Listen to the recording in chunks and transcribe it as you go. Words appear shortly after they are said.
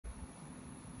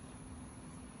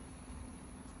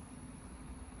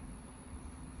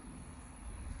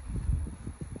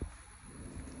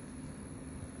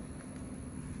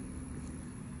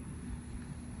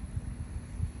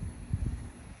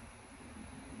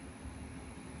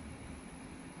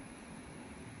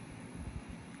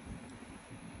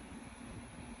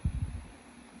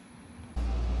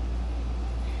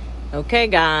Okay,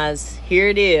 guys, here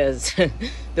it is.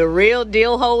 The real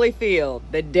deal Holyfield.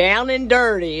 The down and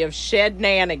dirty of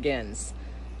Shed-nanigans.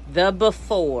 The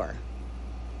before.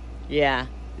 Yeah,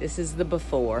 this is the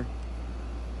before.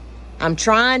 I'm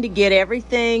trying to get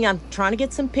everything. I'm trying to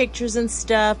get some pictures and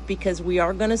stuff because we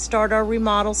are going to start our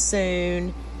remodel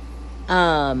soon.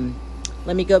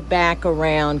 Let me go back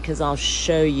around because I'll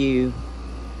show you,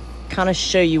 kind of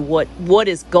show you what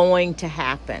is going to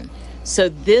happen. So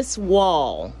this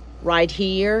wall right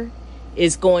here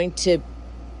is going to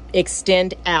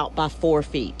extend out by 4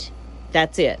 feet.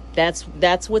 That's it. That's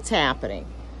what's happening.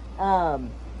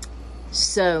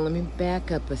 So let me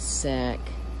back up a sec.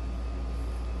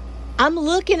 I'm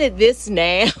looking at this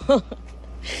now and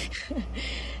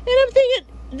I'm thinking,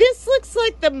 this looks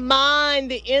like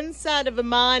the inside of the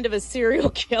mind of a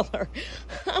serial killer.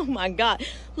 Oh my God.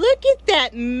 Look at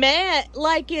that mat.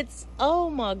 Like it's, oh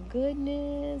my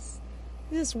goodness.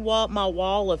 This wall, my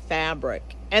wall of fabric.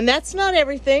 And that's not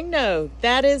everything, no.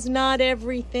 That is not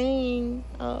everything.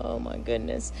 Oh my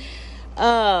goodness.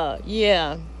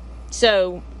 Yeah.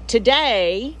 So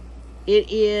today,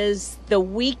 it is the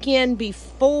weekend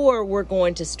before we're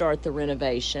going to start the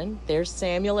renovation. There's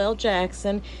Samuel L.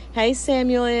 Jackson. Hey,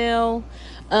 Samuel.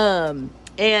 I'm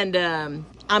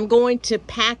going to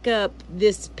pack up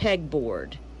this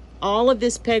pegboard. All of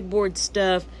this pegboard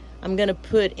stuff I'm going to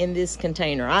put in this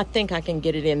container. I think I can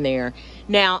get it in there.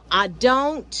 Now, I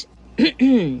don't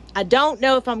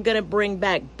know if I'm going to bring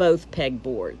back both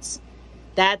pegboards.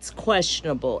 That's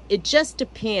questionable. It just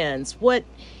depends.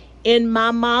 In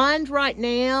my mind right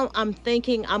now, I'm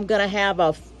thinking I'm going to have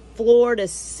a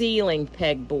floor-to-ceiling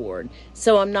pegboard.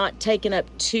 So I'm not taking up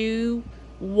 2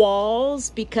 walls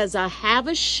because I have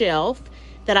a shelf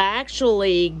that I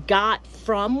actually got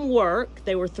from work.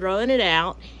 They were throwing it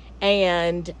out.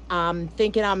 And I'm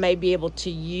thinking I may be able to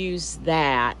use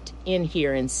that in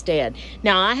here instead.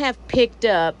 Now, I have picked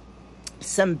up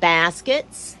some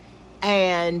baskets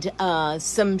and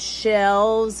some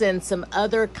shelves and some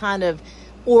other kind of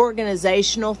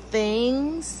organizational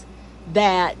things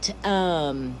that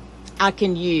I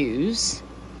can use.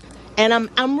 And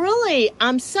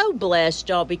I'm so blessed,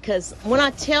 y'all, because when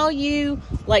I tell you,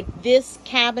 like this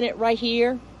cabinet right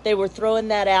here, they were throwing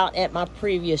that out at my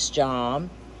previous job.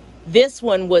 This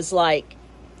one was like,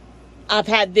 I've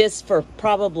had this for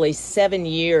probably 7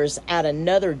 years at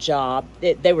another job.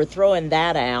 They were throwing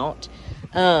that out.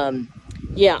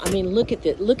 Yeah, I mean, look at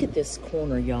this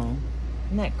corner, y'all.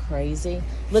 Isn't that crazy?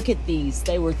 Look at these.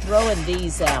 They were throwing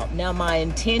these out. Now, my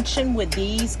intention with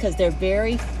these, because they're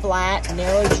very flat,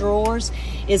 narrow drawers,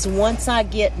 is once I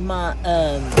get my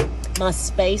my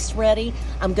space ready,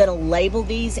 I'm going to label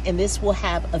these, and this will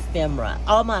have ephemera.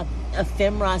 All my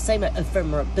ephemera, I say my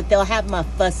ephemera, but they'll have my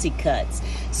fussy cuts.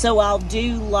 So I'll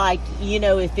do like, you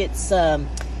know, if it's, I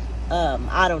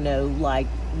don't know, like,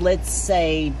 let's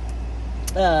say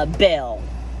Belle,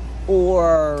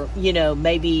 or, you know,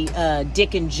 maybe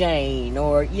Dick and Jane,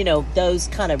 or, you know, those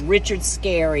kind of Richard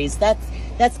Scarry's.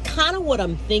 That's kind of what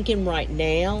I'm thinking right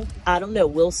now. I don't know.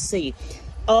 We'll see.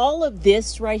 All of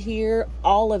this right here,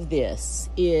 all of this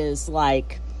is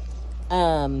like,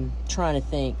 trying to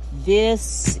think.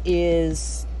 This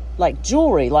is like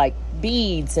jewelry, like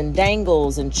beads and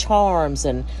dangles and charms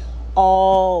and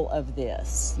all of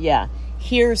this. Yeah.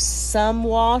 Here's some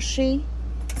washi.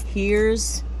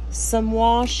 Here's some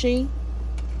washi.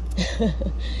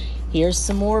 Here's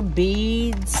some more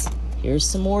beads. Here's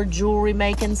some more jewelry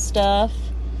making stuff.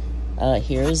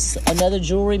 Here's another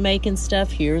jewelry making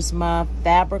stuff. Here's my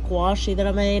fabric washi that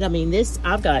I made. I mean,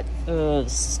 I've got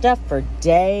stuff for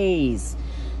days.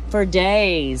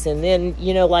 And then,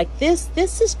 you know, like this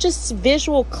is just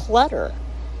visual clutter.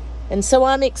 And so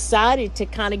I'm excited to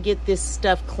kind of get this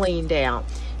stuff cleaned out.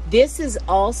 This has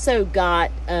also got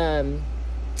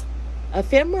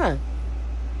ephemera.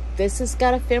 This has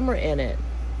got ephemera in it.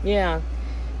 Yeah.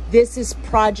 This is a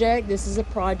project. This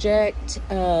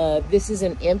is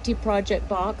an empty project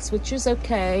box, which is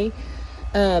okay.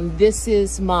 This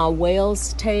is my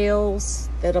whale's tails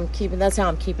that I'm keeping. That's how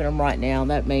I'm keeping them right now.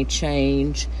 That may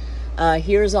change.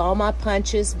 Here's all my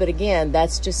punches. But again,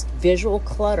 that's just visual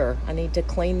clutter. I need to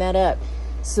clean that up.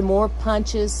 Some more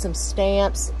punches, some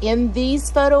stamps. In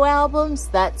these photo albums,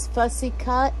 that's fussy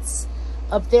cuts.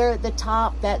 Up there at the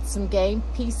top, that's some game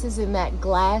pieces in that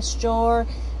glass jar.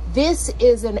 This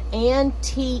is an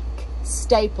antique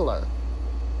stapler.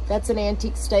 That's an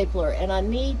antique stapler, and I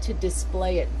need to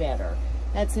display it better.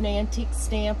 That's an antique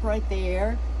stamp right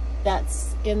there.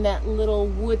 That's in that little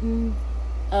wooden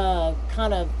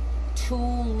kind of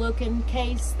tool looking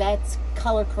case. That's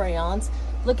color crayons.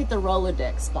 Look at the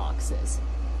Rolodex boxes.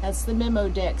 That's the memo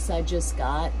decks I just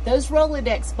got. Those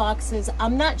Rolodex boxes,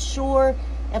 I'm not sure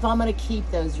if I'm going to keep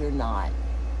those or not.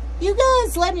 You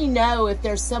guys let me know if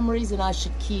there's some reason I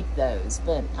should keep those,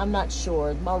 but I'm not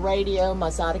sure. My radio, my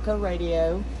Zydeco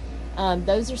radio.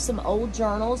 Those are some old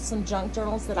journals, some junk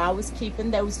journals that I was keeping.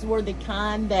 Those were the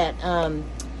kind that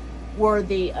were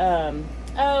the,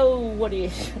 oh, what do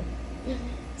you...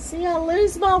 See, I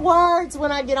lose my words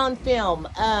when I get on film.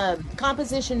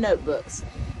 Composition notebooks.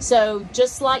 So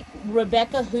just like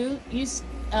Rebecca Hoot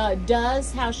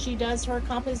does, how she does her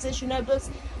composition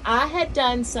notebooks, I had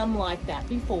done some like that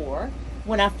before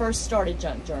when I first started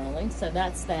junk journaling. So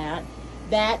that's that.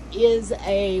 That is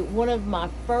one of my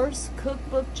first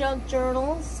cookbook junk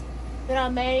journals that I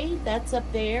made. That's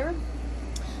up there.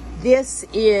 This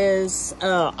is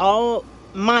all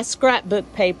my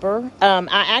scrapbook paper.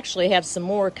 I actually have some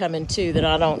more coming too that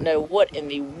I don't know what in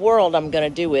the world I'm going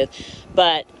to do with,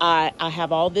 but I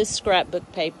have all this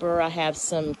scrapbook paper. I have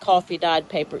some coffee dyed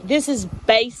paper. This is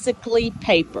basically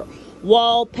paper,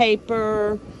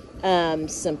 wallpaper,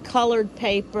 some colored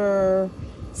paper,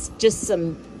 just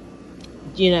some,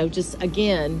 just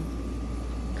again,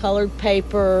 colored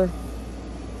paper,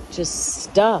 just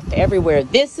stuff everywhere.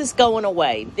 This is going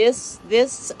away. This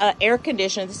air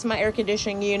conditioner, this is my air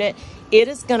conditioning unit. It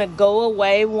is going to go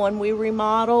away when we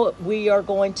remodel. We are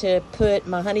going to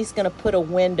my honey's going to put a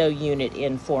window unit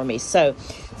in for me. So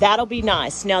that'll be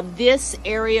nice. Now this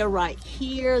area right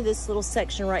here, this little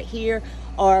section right here,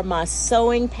 are my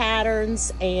sewing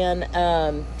patterns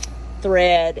and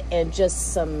thread and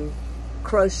just some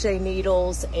crochet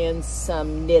needles and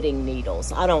some knitting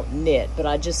needles. I don't knit, but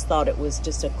I just thought it was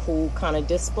just a cool kind of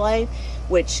display,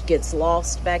 which gets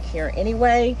lost back here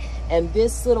anyway. And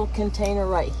this little container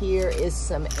right here is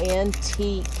some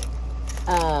antique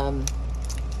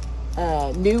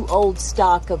new old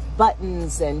stock of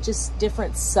buttons and just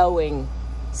different sewing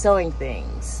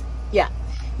things. Yeah.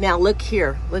 Now look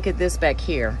here, look at this back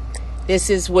here.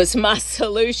 This was my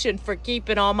solution for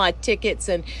keeping all my tickets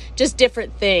and just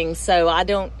different things. So I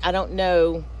don't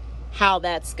know how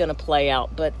that's going to play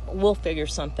out, but we'll figure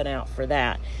something out for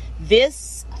that.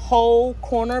 This whole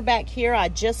corner back here, I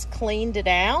just cleaned it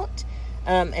out.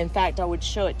 In fact, I would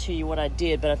show it to you what I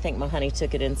did, but I think my honey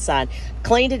took it inside.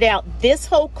 Cleaned it out. This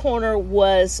whole corner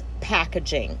was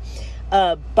packaging,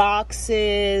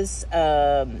 boxes,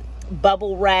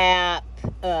 bubble wrap,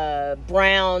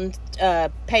 brown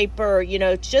paper,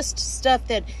 just stuff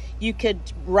that you could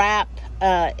wrap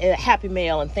Happy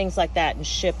Mail and things like that and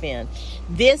ship in.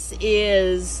 This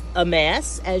is a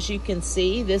mess, as you can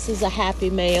see. This is a Happy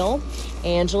Mail.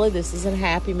 Angela, this is a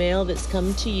Happy Mail that's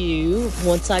coming to you.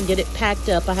 Once I get it packed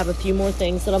up, I have a few more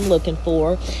things that I'm looking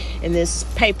for. And this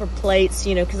paper plates,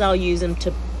 because I'll use them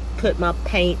to put my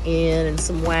paint in, and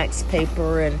some wax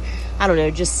paper, and I don't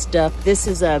know, just stuff. This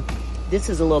is a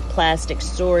little plastic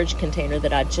storage container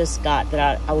that I just got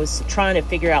that I was trying to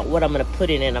figure out what I'm going to put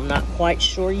in it. I'm not quite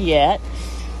sure yet.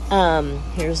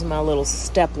 Here's my little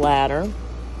step ladder.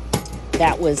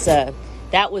 That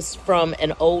was from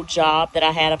an old job that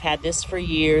I had. I've had this for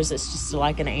years. It's just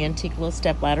like an antique little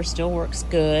step ladder. Still works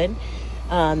good.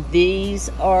 These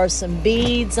are some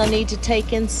beads I need to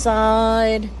take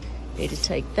inside. Need to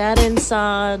take that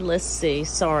inside. Let's see.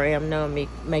 Sorry, I know I'm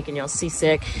making y'all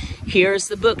seasick. Here's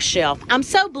the bookshelf. I'm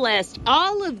so blessed.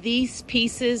 All of these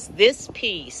pieces, this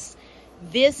piece,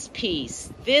 this piece,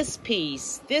 this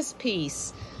piece, this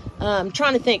piece. I'm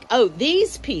trying to think. Oh,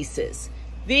 these pieces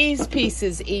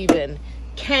even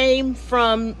came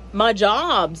from my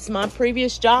jobs, my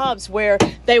previous jobs, where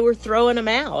they were throwing them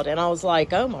out. And I was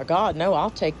like, oh my God, no, I'll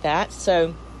take that.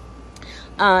 So,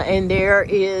 and there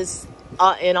is...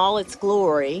 in all its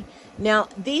glory. Now,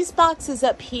 these boxes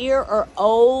up here are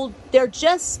old. They're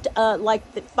just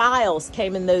like the files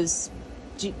came in those,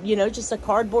 just a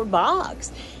cardboard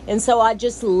box. And so I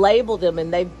just labeled them,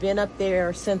 and they've been up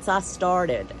there since I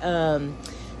started.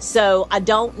 So I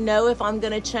don't know if I'm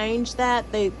going to change that.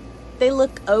 They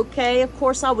look okay. Of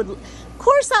course, I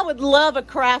would love a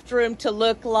craft room to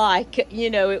look like,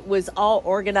 it was all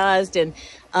organized and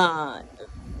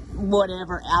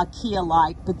whatever Ikea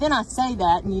like. But then I say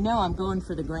that, and I'm going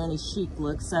for the granny chic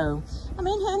look. So, I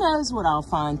mean, who knows what I'll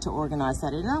find to organize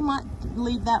that. And I might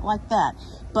leave that like that.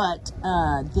 But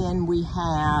then we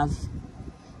have,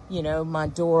 my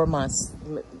door,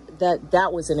 that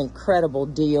was an incredible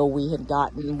deal we had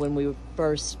gotten when we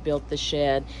first built the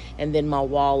shed. And then my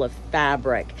wall of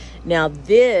fabric. Now,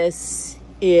 this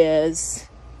is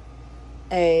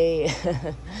a...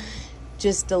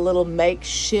 just a little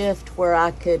makeshift where I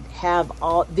could have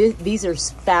all, these are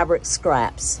fabric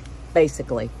scraps,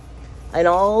 basically. And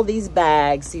all these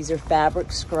bags, these are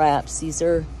fabric scraps. These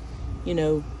are you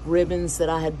know, ribbons that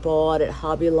I had bought at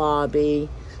Hobby Lobby.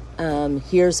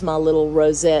 Here's my little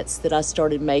rosettes that I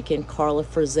started making. Karla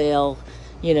Frizzell,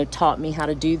 you know, taught me how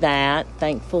to do that.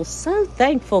 So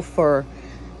thankful for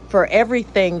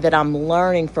everything that I'm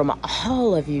learning from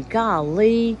all of you.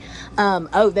 Golly.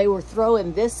 Oh, they were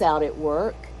throwing this out at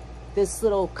work, this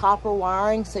little copper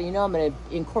wiring. So, you know, I'm going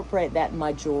to incorporate that in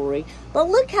my jewelry. But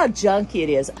look how junky it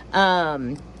is.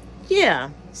 Yeah,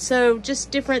 so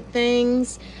just different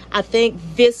things. I think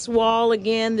this wall,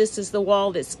 again, this is the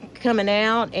wall that's coming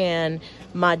out, and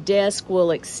my desk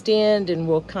will extend and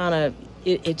will kind of,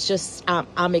 it's just,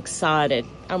 I'm excited.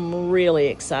 I'm really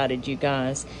excited, you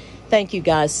guys. Thank you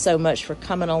guys so much for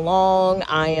coming along.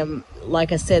 I am,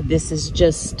 like I said, this is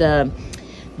just a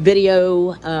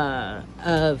video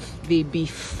of the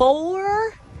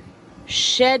before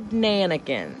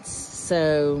shenanigans.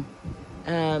 So,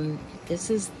 this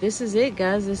is it,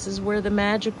 guys. This is where the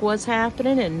magic was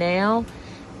happening, and now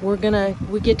we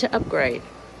get to upgrade.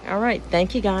 All right,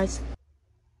 thank you guys.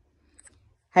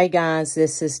 Hey guys,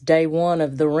 this is day 1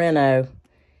 of the reno,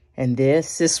 and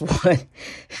this is what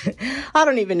I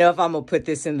don't even know if I'm gonna put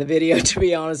this in the video, to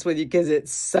be honest with you, because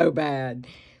it's so bad.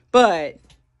 But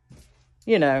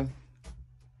you know,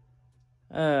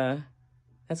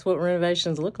 that's what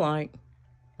renovations look like.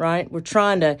 Right? We're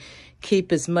trying to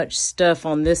keep as much stuff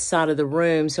on this side of the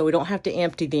room so we don't have to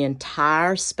empty the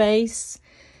entire space,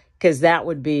 because that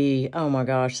would be, oh my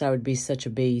gosh, that would be such a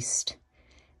beast.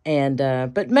 And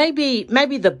but maybe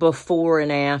the before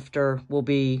and after will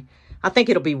be, I think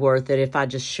it'll be worth it if I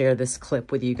just share this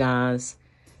clip with you guys.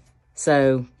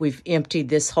 So we've emptied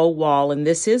this whole wall, and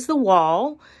this is the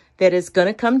wall that is going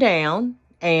to come down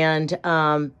and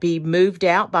be moved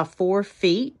out by 4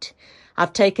 feet.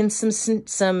 I've taken some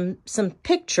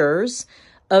pictures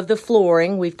of the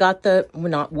flooring. We've got the, well,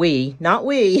 not we.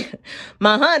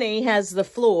 My honey has the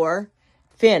floor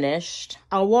finished.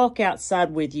 I'll walk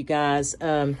outside with you guys.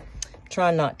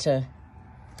 Try not to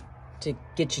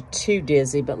get you too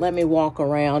dizzy, but let me walk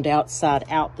around outside,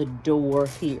 out the door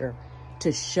here,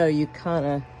 to show you kind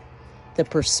of the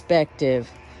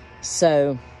perspective.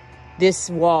 So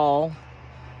this wall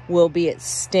will be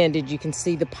extended. You can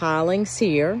see the pilings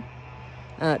here.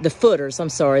 The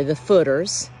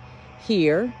footers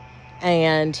here,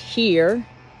 and here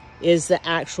is the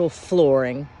actual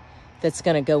flooring that's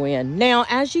going to go in. Now,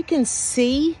 as you can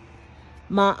see,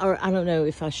 I don't know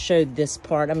if I showed this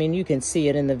part. I mean, you can see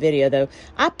it in the video, though.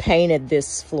 I painted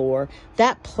this floor.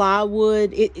 That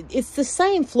plywood, it's the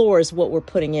same floor as what we're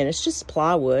putting in. It's just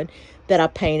plywood that I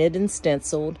painted and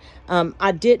stenciled.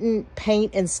 I didn't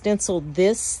paint and stencil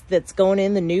this that's going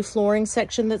in, the new flooring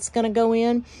section that's going to go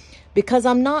in, because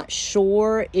I'm not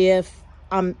sure if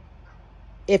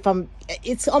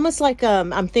it's almost like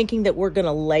I'm thinking that we're going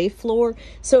to lay floor.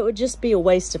 So it would just be a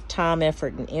waste of time,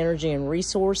 effort, and energy and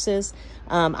resources.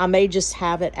 I may just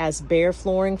have it as bare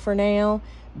flooring for now,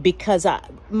 because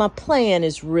my plan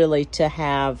is really to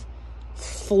have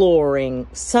flooring,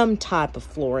 some type of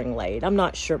flooring laid. I'm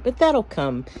not sure, but that'll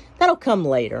come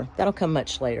later. That'll come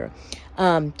much later.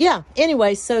 Yeah,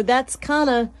 anyway, so that's kind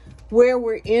of where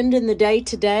we're ending the day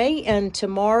today, and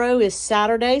tomorrow is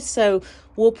Saturday, so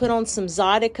we'll put on some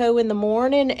Zydeco in the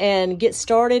morning and get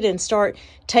started and start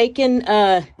take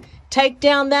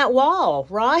down that wall,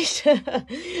 right?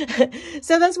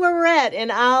 So that's where we're at,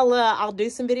 and I'll do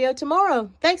some video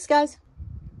tomorrow. Thanks, guys.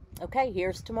 Okay,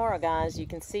 here's tomorrow, guys. You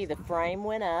can see the frame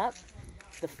went up,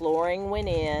 the flooring went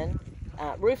in.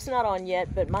 Roof's not on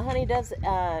yet, but my honey does,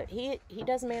 he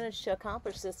does manage to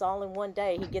accomplish this all in one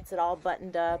day. He gets it all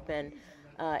buttoned up and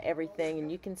everything.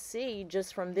 And you can see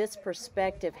just from this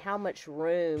perspective how much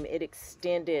room it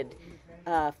extended,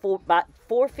 4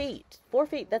 feet. 4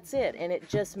 feet, that's it. And it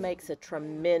just makes a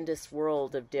tremendous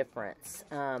world of difference.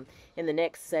 In the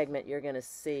next segment, you're going to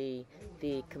see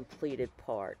the completed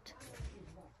part.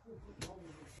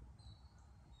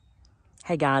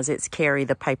 Hey guys, it's Carrie,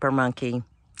 the paper monkey.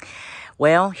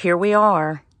 Well, here we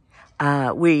are.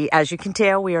 As you can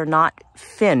tell, we are not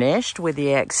finished with the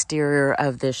exterior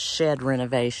of this shed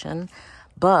renovation,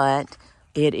 but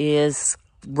it is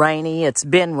rainy. It's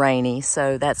been rainy,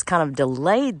 so that's kind of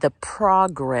delayed the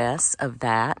progress of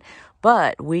that.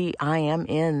 But I am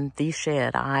in the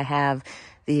shed. I have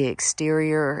the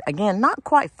exterior, again, not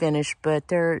quite finished,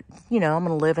 but I'm going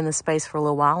to live in the space for a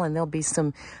little while, and there'll be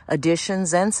some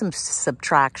additions and some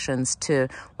subtractions to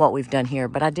what we've done here.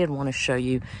 But I did want to show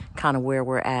you kind of where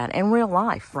we're at, and real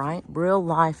life, right? Real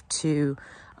life to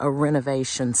a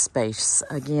renovation space.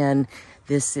 Again,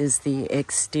 this is the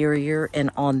exterior,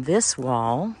 and on this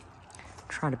wall,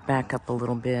 try to back up a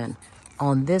little bit.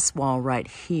 On this wall right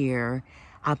here,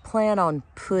 I plan on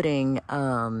putting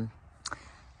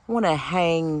want to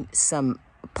hang some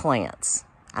plants.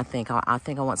 I think I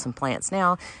want some plants.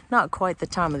 Now, not quite the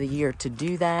time of the year to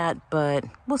do that, but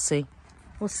we'll see.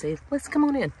 We'll see. Let's come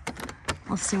on in.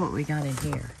 Let's see what we got in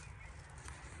here.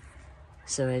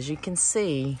 So as you can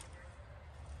see,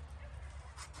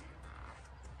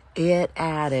 it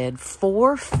added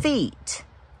 4 feet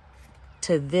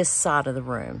to this side of the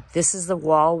room. This is the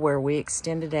wall where we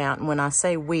extended out. And when I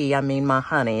say we, I mean my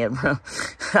honey.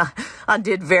 I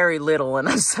did very little, and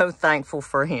I'm so thankful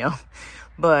for him.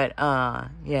 But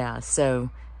yeah, so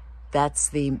that's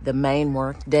the main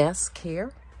work desk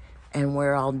here, and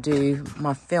where I'll do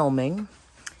my filming.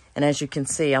 And as you can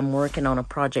see, I'm working on a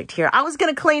project here. I was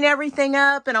going to clean everything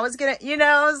up, and I was going to,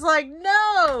 I was like,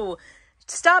 no,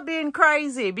 stop being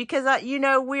crazy, because,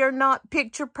 we are not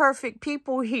picture perfect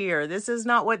people here. This is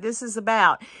not what this is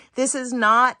about. This is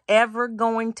not ever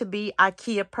going to be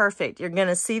Ikea perfect. You're going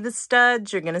to see the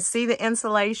studs. You're going to see the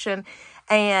insulation.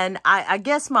 And I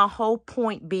guess my whole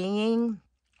point being,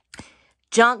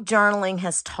 junk journaling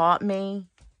has taught me,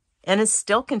 and is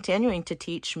still continuing to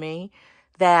teach me,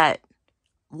 that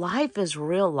life is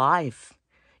real life.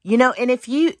 And if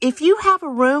you have a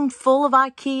room full of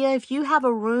IKEA, if you have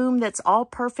a room that's all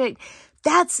perfect,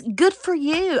 that's good for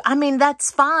you. I mean,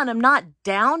 that's fine. I'm not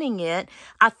downing it.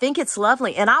 I think it's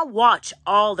lovely. And I watch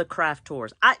all the craft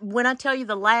tours. When I tell you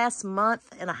the last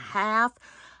month and a half,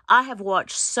 I have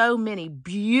watched so many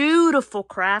beautiful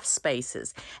craft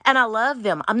spaces, and I love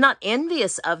them. I'm not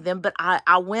envious of them, but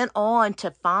I went on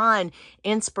to find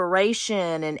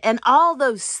inspiration and all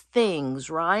those things,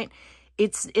 right?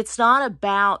 It's not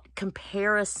about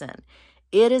comparison.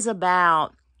 It is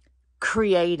about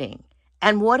creating.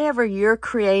 And whatever your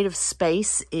creative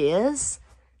space is,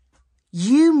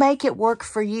 you make it work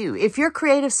for you. If your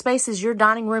creative space is your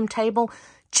dining room table,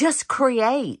 just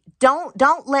create. Don't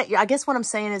let I guess what I'm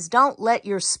saying is, don't let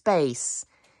your space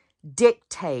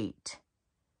dictate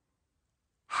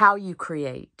how you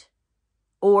create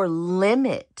or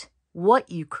limit what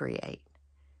you create.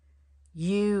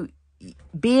 You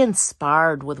be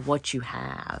inspired with what you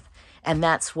have. And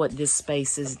that's what this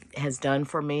space has done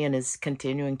for me, and is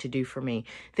continuing to do for me.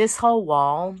 This whole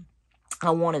wall,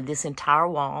 I wanted this entire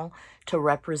wall to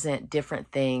represent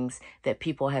different things that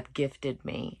people have gifted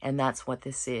me. And that's what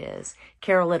this is.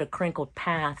 Karla at A Crinkled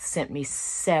Path sent me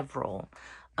several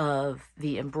of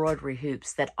the embroidery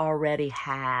hoops that already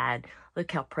had,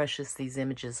 look how precious these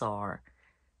images are.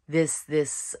 This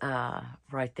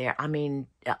right there. I mean,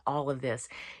 all of this.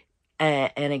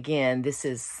 And again,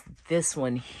 this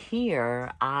one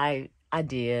here, I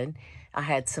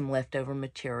had some leftover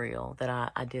material that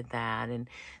I did that. And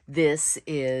this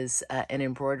is an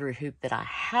embroidery hoop that I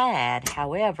had.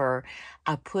 However,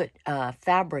 I put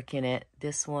fabric in it,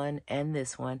 this one and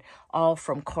this one, all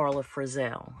from Karla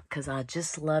Frizzell, because I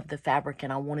just love the fabric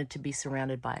and I wanted to be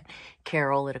surrounded by it.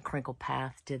 Carol at A Crinkled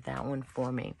Path did that one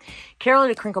for me. Carol at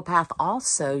A Crinkled Path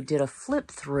also did a flip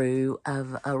through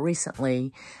of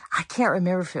recently. I can't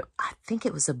remember I think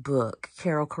it was a book.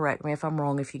 Carol, correct me if I'm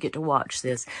wrong if you get to watch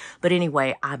this. But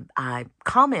anyway, I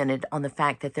commented on the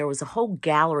fact that there was a whole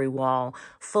gallery wall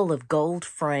full of gold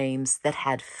frames that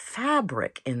had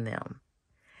fabric in them.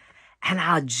 And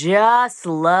I just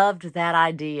loved that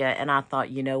idea. And I thought,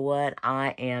 you know what? I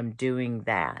am doing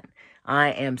that. I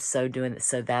am so doing it.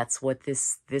 So that's what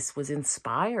this was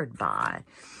inspired by.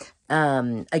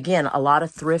 Again, a lot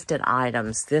of thrifted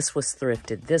items. This was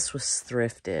thrifted. This was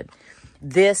thrifted.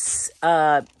 This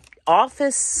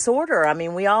office sorter. I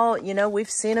mean, we all, we've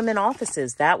seen them in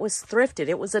offices. That was thrifted.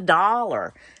 It was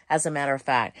 $1, as a matter of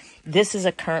fact. This is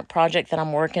a current project that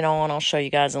I'm working on. I'll show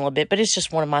you guys in a little bit, but it's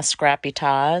just one of my scrappy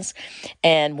ties.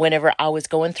 And whenever I was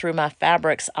going through my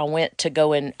fabrics, I went to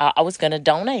go and I was going to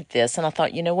donate this. And I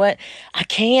thought, you know what? I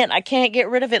can't get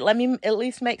rid of it. Let me at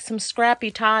least make some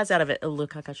scrappy ties out of it. Oh,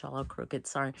 look, I got y'all all crooked.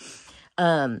 Sorry.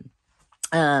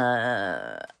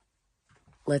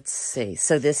 Let's see.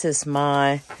 So this is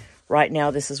right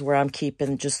now, this is where I'm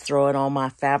just throwing all my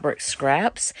fabric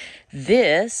scraps.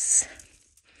 This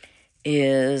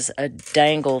is a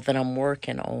dangle that I'm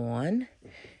working on.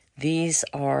 These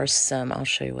are I'll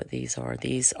show you what these are.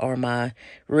 These are my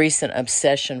recent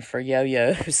obsession for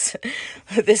yo-yos.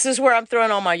 This is where I'm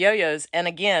throwing all my yo-yos. And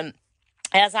again,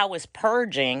 as I was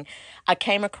purging, I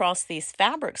came across these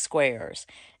fabric squares.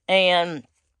 And,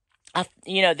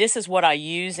 this is what I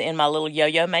use in my little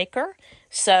yo-yo maker.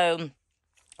 So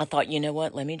I thought, you know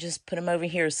what, let me just put them over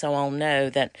here so I'll know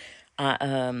that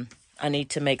I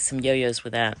need to make some yo-yos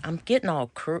with that. I'm getting all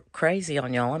crazy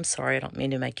on y'all. I'm sorry. I don't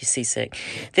mean to make you seasick.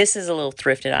 This is a little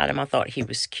thrifted item. I thought he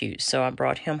was cute, so I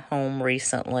brought him home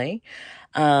recently.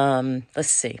 Let's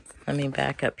see. Let me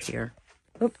back up here.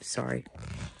 Oops, sorry.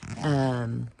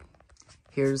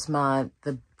 Here's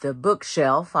the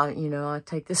bookshelf. I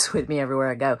take this with me everywhere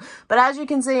I go. But as you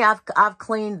can see, I've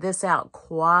cleaned this out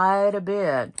quite a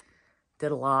bit.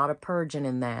 Did a lot of purging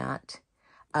in that.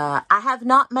 I have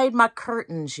not made my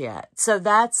curtains yet. So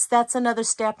that's another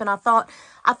step. And I thought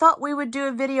we would do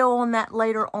a video on that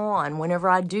later on whenever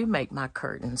I do make my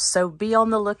curtains. So be on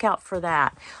the lookout for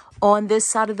that. On this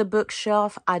side of the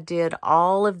bookshelf, I did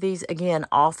all of these, again,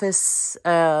 office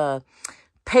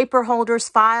paper holders,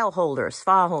 file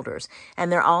holders,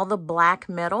 and they're all the black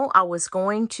metal. I was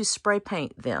going to spray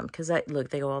paint them because look,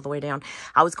 they go all the way down.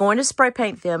 I was going to spray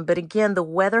paint them, but again, the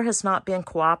weather has not been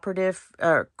cooperating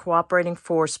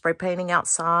for spray painting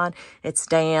outside. It's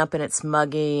damp and it's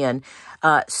muggy, and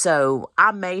so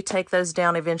I may take those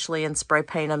down eventually and spray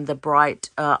paint them the bright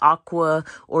aqua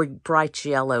or bright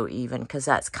yellow even, because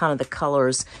that's kind of the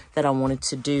colors that I wanted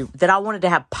to do, that I wanted to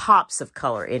have pops of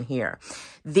color in here.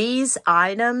 These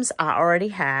items I already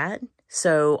had.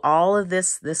 So all of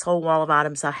this whole wall of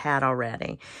items I had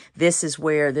already. This is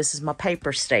my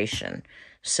paper station.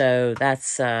 So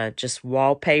that's just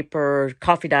wallpaper,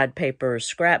 coffee dyed paper,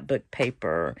 scrapbook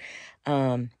paper,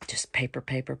 just paper,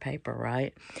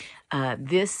 right?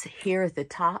 This here at the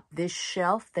top, this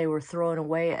shelf, they were throwing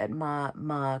away at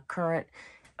my current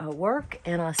work.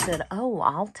 And I said, oh,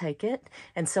 I'll take it.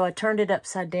 And so I turned it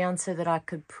upside down so that I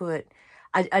could put...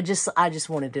 I just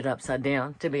wanted it upside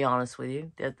down, to be honest with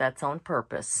you. That's on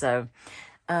purpose. So,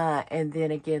 and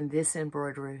then again, this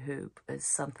embroidery hoop is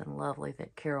something lovely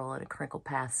that Carol at A Crinkle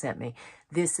Path sent me.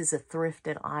 This is a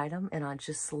thrifted item, and I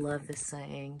just love the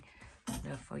saying. I don't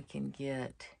know if we can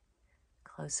get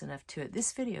close enough to it.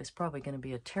 This video is probably going to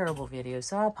be a terrible video,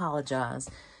 so I apologize.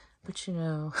 But,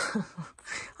 I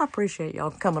appreciate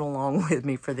y'all coming along with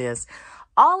me for this.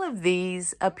 All of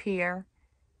these up here,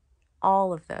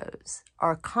 all of those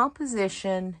are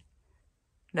composition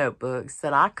notebooks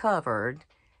that I covered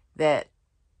that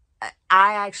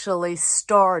I actually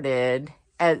started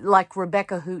at, like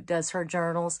Rebecca Hoot does her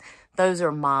journals. Those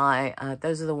are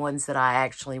the ones that I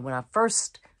actually, when I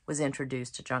first was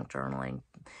introduced to junk journaling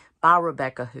by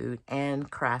Rebecca Hoot and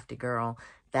Crafty Girl,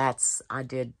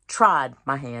 tried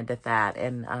my hand at that.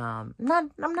 And I'm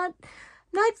not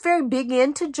very big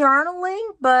into journaling,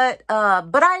 but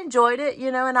I enjoyed it,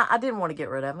 and I didn't want to get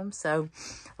rid of them. So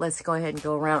let's go ahead and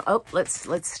go around. Oh,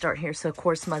 let's start here. So of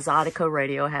course my Zydeco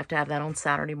radio, I have to have that on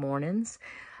Saturday mornings.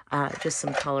 Just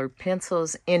some colored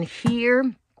pencils in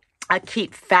here. I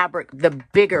keep the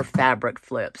bigger fabric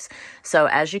flips. So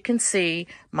as you can see,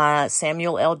 my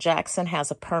Samuel L. Jackson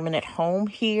has a permanent home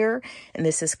here. And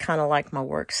this is kind of like my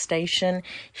workstation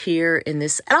here in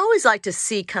this. I always like to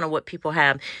see kind of what people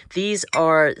have. These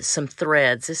are some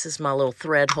threads. This is my little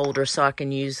thread holder, so I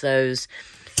can use those,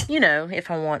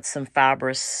 if I want some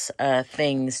fibrous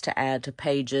things to add to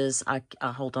pages, I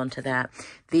hold on to that.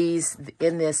 These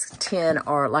in this tin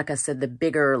are, like I said, the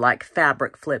bigger like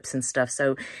fabric flips and stuff.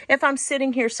 So if I'm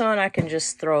sitting here sewing, I can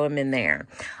just throw them in there.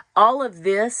 All of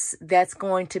this, that's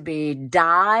going to be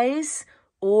dies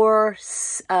or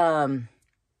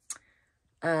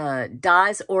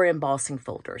embossing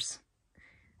folders.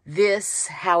 This,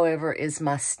 however, is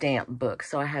my stamp book.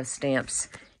 So I have stamps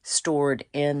stored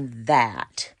in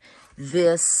that.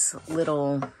 This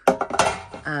little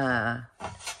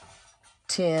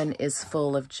tin is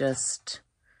full of just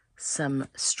some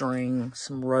string,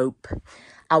 some rope.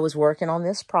 I was working on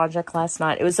this project last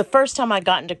night. It was the first time I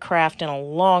got into craft in a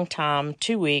long time,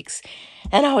 2 weeks,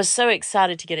 and I was so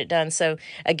excited to get it done. So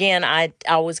again, I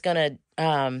was gonna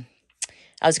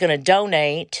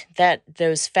donate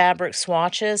those fabric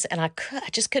swatches, and I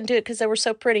just couldn't do it because they were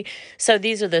so pretty. So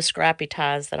these are the scrappy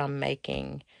ties that I'm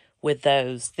making with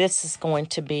those. This is going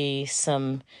to be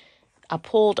I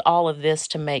pulled all of this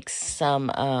to make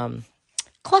some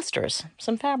clusters,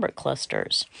 some fabric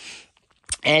clusters.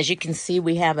 As you can see,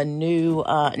 we have a new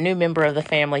member of the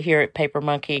family here at Paper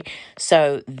Monkey.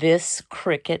 So this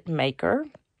Cricut maker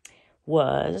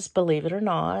was, believe it or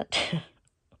not,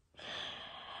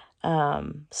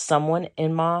 someone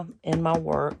in my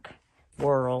work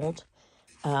world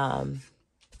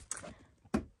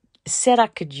said I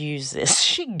could use this.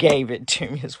 She gave it to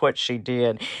me is what she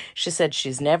did. She said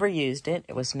she's never used it.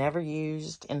 It was never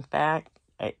used. In fact,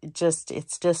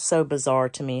 it's just so bizarre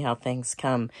to me how things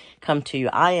come to you.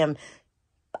 I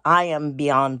am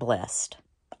beyond blessed.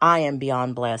 I am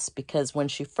beyond blessed because when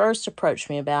she first approached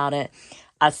me about it,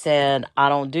 I said, I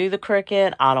don't do the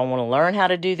Cricut. I don't want to learn how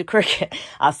to do the Cricut.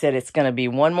 I said, it's going to be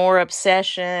one more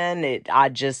obsession.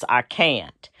 I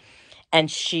can't. And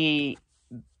she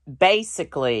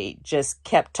basically just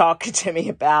kept talking to me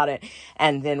about it.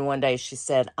 And then one day she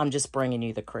said, I'm just bringing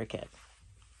you the Cricut.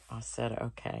 I said,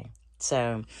 okay.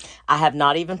 So I have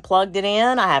not even plugged it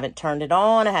in. I haven't turned it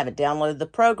on. I haven't downloaded the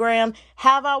program.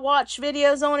 Have I watched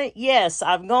videos on it? Yes,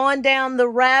 I've gone down the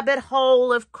rabbit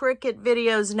hole of Cricut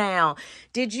videos now.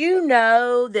 Did you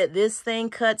know that this thing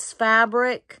cuts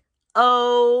fabric?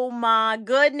 Oh my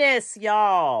goodness,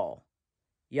 y'all.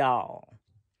 Y'all,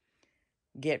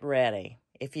 get ready.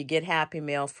 If you get Happy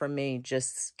Meal from me,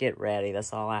 just get ready.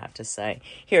 That's all I have to say.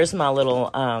 Here's my little,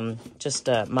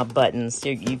 my buttons.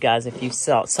 You guys, if you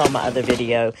saw my other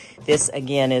video, this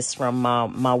again is from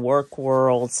my work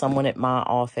world. Someone at my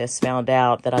office found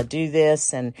out that I do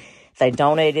this, and they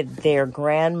donated their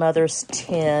grandmother's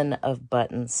tin of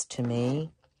buttons to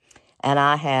me. And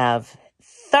I have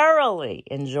thoroughly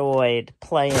enjoyed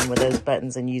playing with those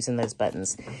buttons and using those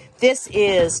buttons. This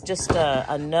is just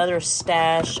another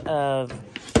stash of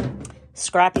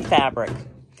scrappy fabric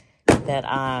that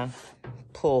I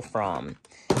pull from.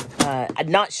 I'm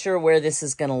not sure where this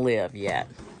is going to live yet.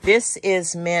 This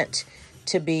is meant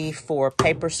to be for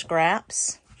paper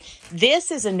scraps.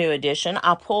 This is a new addition.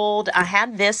 I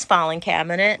had this filing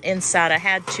cabinet inside. I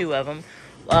had two of them.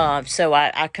 So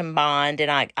I combined and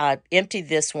I emptied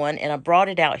this one and I brought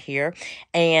it out here.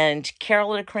 And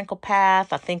Karla the Crinkle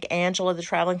Path, I think Angela the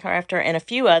Traveling Crafter, and a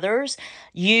few others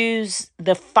use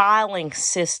the filing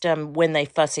system when they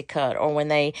fussy cut or when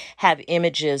they have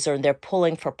images or they're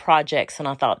pulling for projects. And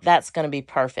I thought that's going to be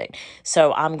perfect.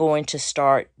 So I'm going to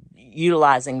start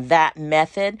utilizing that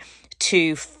method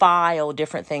to file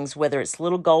different things, whether it's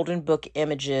little golden book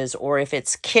images or if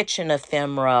it's kitchen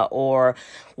ephemera or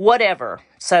whatever.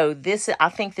 So I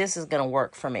think this is going to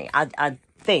work for me. I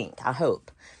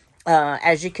hope.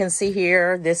 As you can see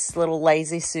here, this little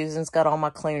Lazy Susan's got all my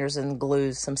cleaners and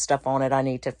glues, some stuff on it. I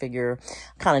need to figure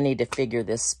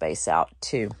this space out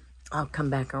too. I'll come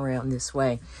back around this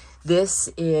way. This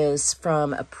is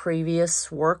from a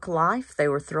previous work life. They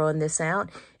were throwing this out.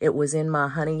 It was in my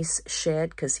honey's shed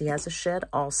because he has a shed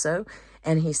also.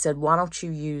 And he said, why don't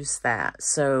you use that?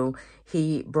 So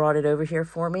he brought it over here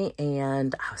for me.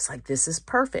 And I was like, this is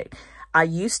perfect.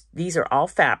 These are all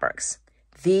fabrics.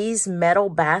 These metal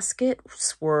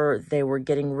baskets they were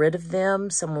getting rid of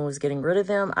them. Someone was getting rid of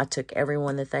them. I took every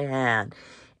one that they had.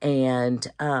 And,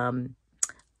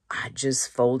 I just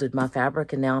folded my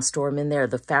fabric and now I store them in there.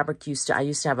 The fabric I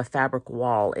used to have a fabric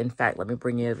wall. In fact, let me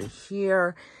bring you over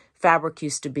here. Fabric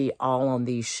used to be all on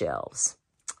these shelves.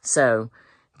 So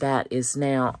that is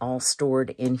now all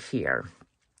stored in here.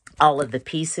 All of the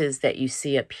pieces that you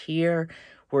see up here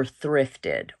were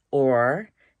thrifted,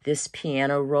 or this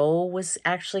piano roll was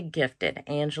actually gifted.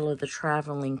 Angela, the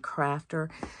Traveling Crafter,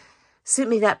 sent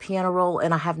me that piano roll,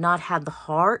 and I have not had the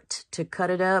heart to cut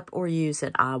it up or use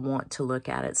it. I want to look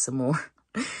at it some more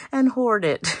and hoard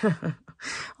it.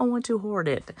 I want to hoard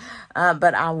it,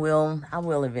 but I will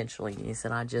eventually use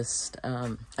it. I just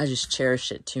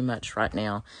cherish it too much right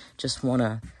now. Just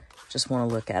wanna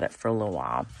look at it for a little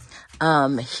while.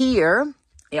 Here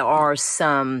are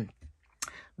some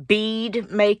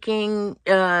bead making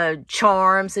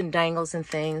charms and dangles and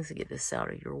things. Get this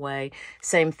out of your way.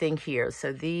 Same thing here.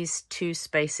 So these two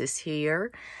spaces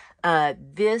here.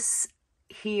 This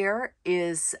here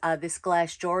is this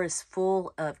glass jar is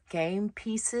full of game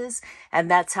pieces, and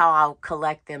that's how I'll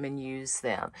collect them and use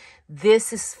them.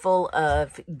 This is full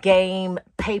of game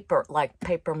paper, like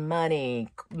paper money,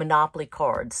 Monopoly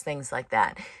cards, things like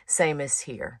that. Same as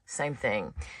here. Same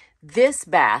thing. This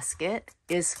basket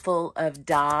is full of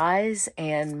dies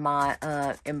and my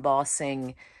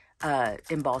embossing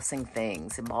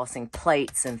things, embossing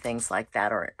plates and things like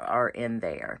that are in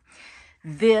there.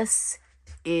 This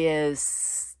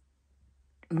is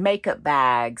makeup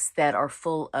bags that are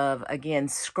full of, again,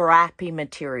 scrappy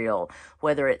material,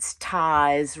 whether it's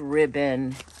ties,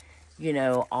 ribbon,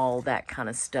 all that kind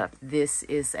of stuff. This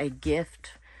is a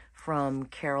gift from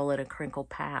Karla the Crinkle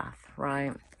Path,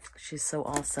 right? She's so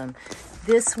awesome.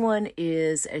 This one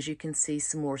is, as you can see,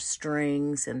 some more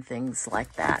strings and things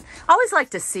like that. I always like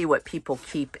to see what people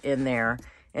keep in their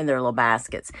little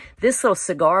baskets. This little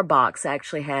cigar box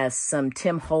actually has some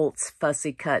Tim Holtz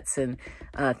fussy cuts and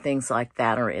things like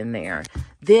that are in there.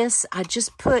 This,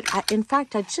 in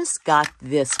fact, I just got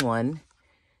this one.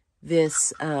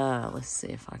 This, let's see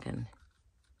if I can,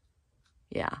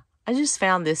 yeah. I just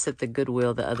found this at the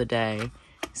Goodwill the other day.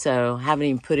 So haven't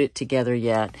even put it together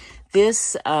yet.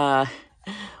 This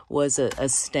was a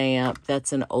stamp.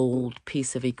 That's an old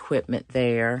piece of equipment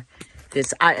there.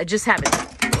 This, I just haven't.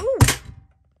 Ooh,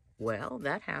 well,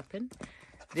 that happened.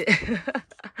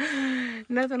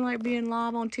 Nothing like being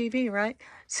live on TV, right?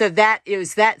 So that it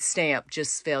was that stamp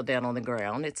just fell down on the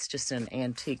ground. It's just an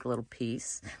antique little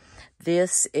piece.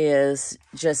 This is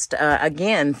just,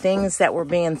 again, things that were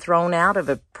being thrown out of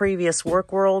a previous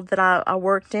work world that I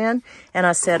worked in. And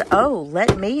I said, oh,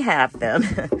 let me have them.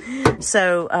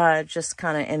 So just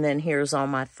kind of, and then here's all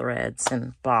my threads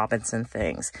and bobbins and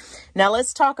things. Now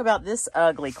let's talk about this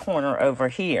ugly corner over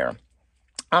here.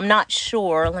 I'm not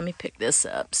sure. Let me pick this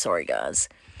up. Sorry, guys.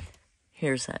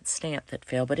 Here's that stamp that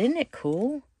fell. But isn't it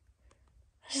cool?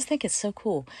 I just think it's so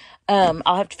cool.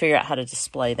 I'll have to figure out how to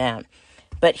display that.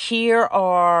 But here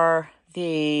are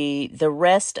the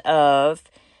rest of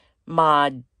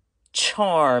my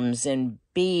charms and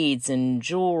beads and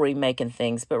jewelry making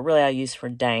things, but really I use for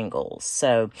dangles.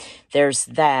 So there's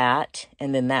that,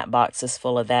 and then that box is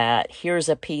full of that. Here's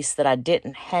a piece that I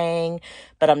didn't hang,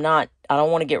 but I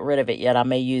don't want to get rid of it yet. I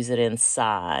may use it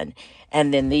inside.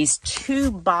 And then these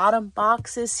two bottom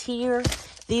boxes here,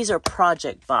 these are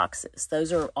project boxes.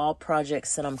 Those are all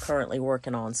projects that I'm currently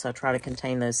working on, so I try to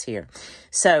contain those here.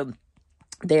 So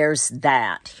there's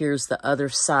that. Here's the other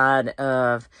side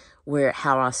of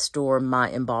how I store my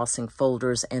embossing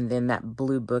folders, and then that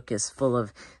blue book is full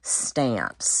of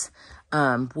stamps.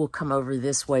 We'll come over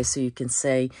this way so you can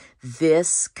see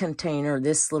this container,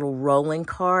 this little rolling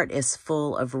cart is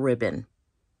full of ribbon,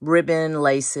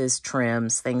 laces,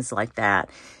 trims, things like that.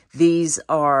 These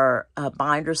are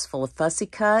binders full of fussy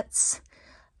cuts.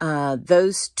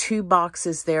 Those two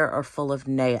boxes there are full of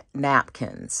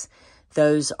napkins.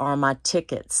 Those are my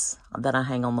tickets that I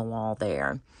hang on the wall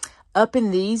there. Up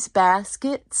in these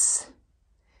baskets,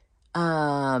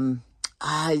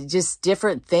 just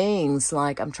different things.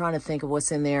 Like, I'm trying to think of what's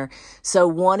in there. So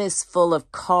one is full of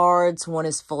cards. One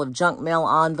is full of junk mail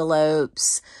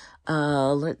envelopes.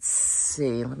 Let's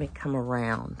see. Let me come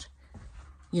around.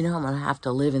 You know, I'm going to have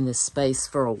to live in this space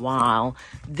for a while.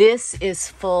 This is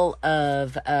full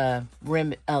of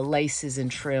laces and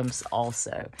trims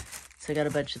also. So I got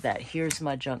a bunch of that. Here's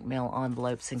my junk mail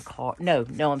envelopes and cards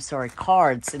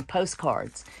and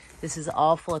postcards. This is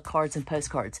all full of cards and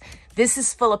postcards. This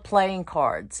is full of playing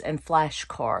cards and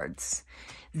flashcards.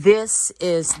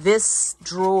 This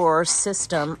drawer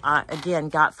system I, again,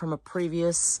 got from a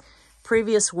previous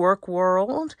work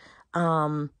world.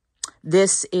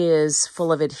 This is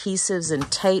full of adhesives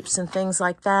and tapes and things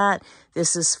like that.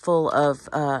 This is full of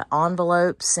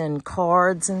envelopes and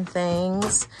cards and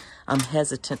things. I'm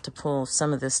hesitant to pull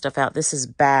some of this stuff out. This is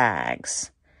bags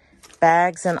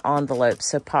and envelopes.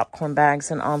 So popcorn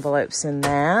bags and envelopes in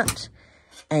that.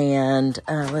 And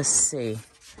let's see.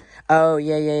 Oh,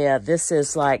 yeah. This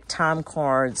is like time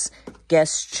cards,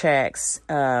 guest checks,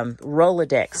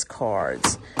 Rolodex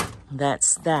cards.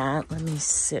 That's that. Let me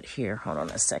sit here. Hold on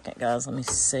a second, guys. Let me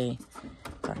see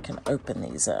if I can open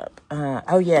these up.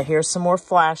 Oh, yeah, here's some more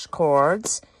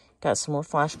flashcards. Got some more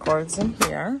flashcards in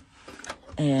here.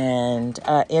 And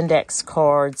index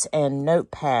cards and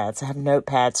notepads. I have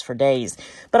notepads for days.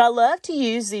 But I love to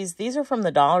use these. These are from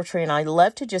the Dollar Tree, and I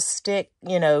love to just stick,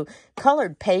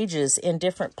 colored pages in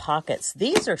different pockets.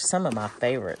 These are some of my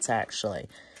favorites, actually.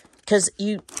 Because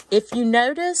if you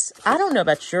notice, I don't know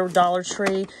about your Dollar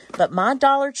Tree, but my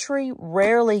Dollar Tree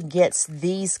rarely gets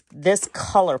this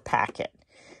color packet.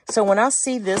 So when I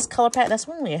see this color packet, that's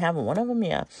when we have one of them,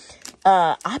 yeah.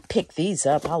 I pick these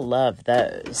up. I love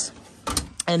those.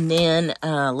 And then,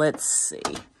 let's see.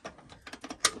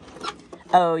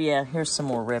 Oh, yeah, here's some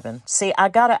more ribbon. See, I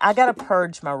gotta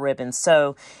purge my ribbon.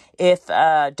 So if,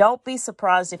 don't be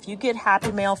surprised if you get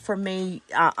Happy Mail from me.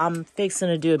 I'm fixing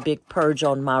to do a big purge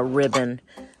on my ribbon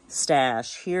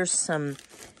stash. Here's some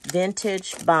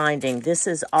vintage binding. This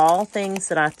is all things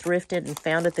that I thrifted and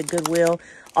found at the Goodwill.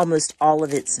 Almost all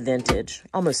of it's vintage.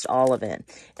 Almost all of it.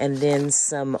 And then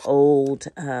some old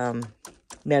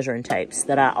measuring tapes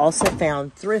that I also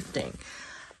found thrifting.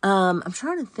 I'm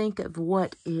trying to think of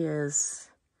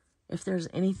if there's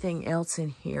anything else in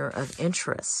here of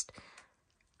interest.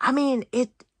 I mean,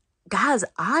 guys,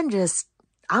 I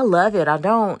love it. I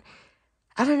don't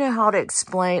know how to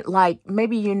explain, like,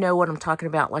 maybe you know what I'm talking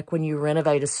about, like when you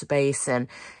renovate a space and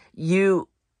you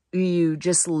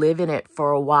just live in it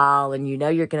for a while and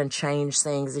you're going to change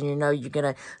things and you're going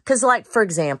to, because like, for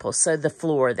example, so the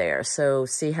floor there, so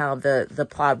see how the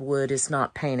plywood is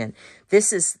not painted.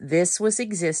 This was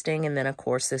existing, and then of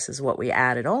course this is what we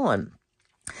added on.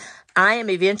 I am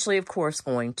eventually, of course,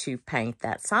 going to paint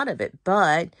that side of it,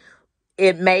 but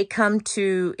it may come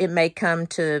to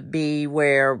be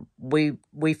where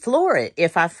we floor it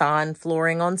if I find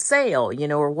flooring on sale,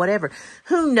 or whatever.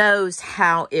 Who knows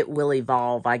how it will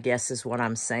evolve, I guess is what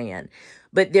I'm saying.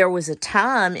 But there was a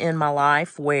time in my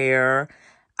life where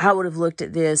I would have looked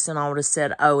at this and I would have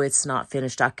said, oh, it's not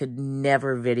finished. I could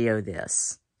never video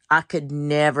this. I could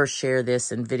never share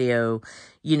this in video,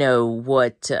 you know,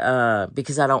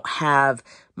 because I don't have,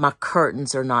 my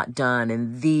curtains are not done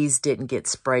and these didn't get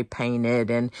spray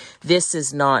painted and this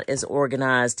is not as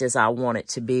organized as I want it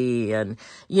to be. And,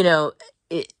 you know,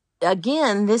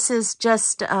 again, this is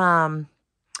just,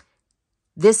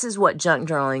 this is what junk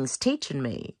journaling's teaching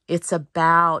me. It's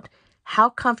about how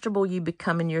comfortable you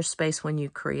become in your space when you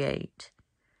create.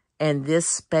 And this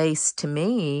space to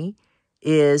me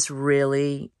is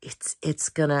really, it's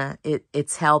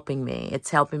helping me. It's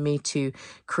helping me to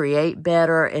create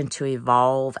better and to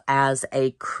evolve as a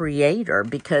creator,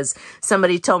 because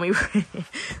somebody told me,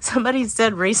 somebody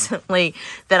said recently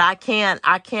that I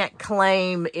can't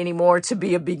claim anymore to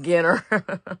be a beginner.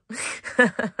 And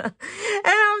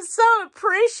I'm so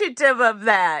appreciative of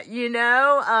that, you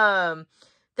know?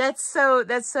 That's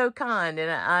so kind, and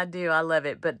I love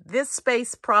it. But this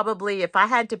space, probably, if I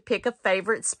had to pick a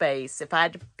favorite space, if I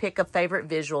had to pick a favorite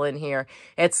visual in here,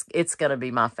 it's going to be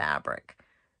my fabric.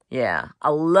 Yeah, I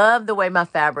love the way my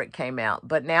fabric came out,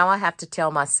 but now I have to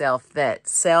tell myself that,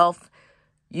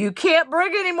 you can't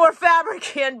bring any more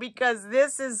fabric in because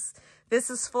this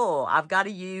is full. I've got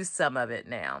to use some of it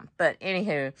now. But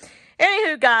anywho,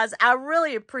 guys, I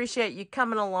really appreciate you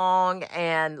coming along.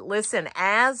 And listen,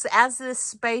 as this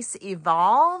space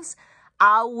evolves,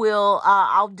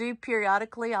 I'll do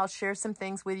periodically. I'll share some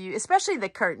things with you, especially the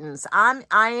curtains. I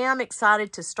am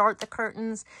excited to start the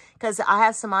curtains because I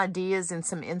have some ideas and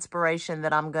some inspiration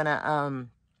that I'm gonna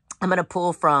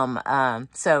pull from.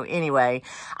 So anyway,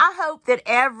 I hope that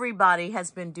everybody has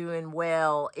been doing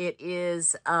well.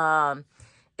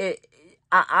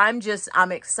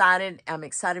 I'm excited. I'm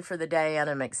excited for the day, and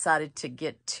I'm excited to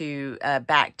get to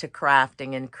back to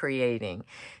crafting and creating.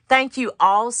 Thank you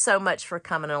all so much for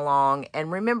coming along.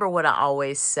 And remember what I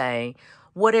always say,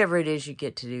 whatever it is you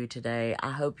get to do today,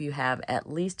 I hope you have at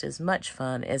least as much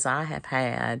fun as I have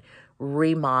had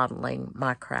remodeling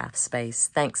my craft space.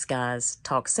 Thanks, guys.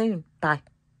 Talk soon. Bye.